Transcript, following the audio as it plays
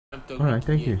All right,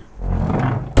 thank you.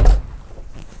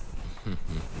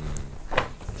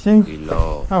 Seun,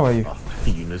 how are you?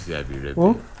 You know, say I be ready.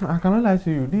 Oh, I cannot lie to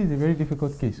you. This is a very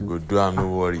difficult case. Go do am, no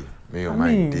worry. May your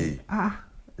mind day.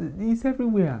 It's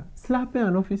everywhere. Slapping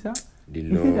an officer. The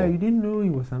You say that you didn't know he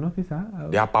was an officer?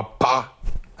 Their papa,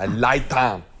 I light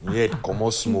time. Yet come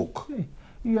on smoke. Hey,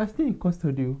 you are still in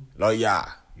custody. Lawyer,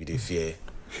 you dey fear.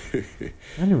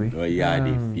 Anyway, Lawyer,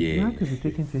 they fear. you have to be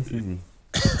taking things easy.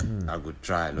 I go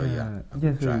try, lawyer.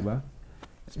 Yes, try. Yoruba.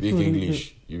 Speak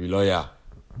English. You be lawyer.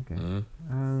 Okay.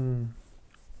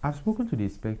 I've spoken to the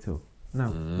inspector. Now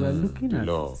we are looking at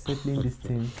settling this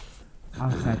thing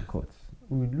outside courts.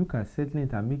 We look at settling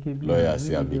it amicably. Lawyer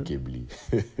say amicably.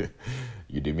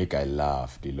 You dey make I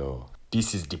laugh, the law.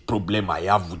 This is the problem I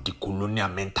have with the colonial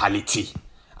mentality.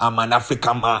 I'm an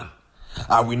African man.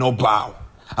 I will not bow.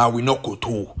 I will not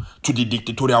kowtow to the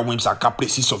dictatorial whims and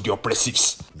caprices of the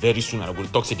oppressives. Very soon I will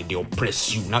talk say that they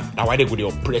oppress you. Now why they go they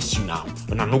oppress you now?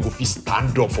 When I no go fit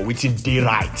stand up for waiting day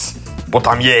right. But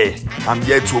I'm here. I'm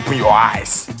here to open your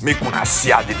eyes. Make una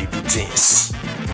see how they do things.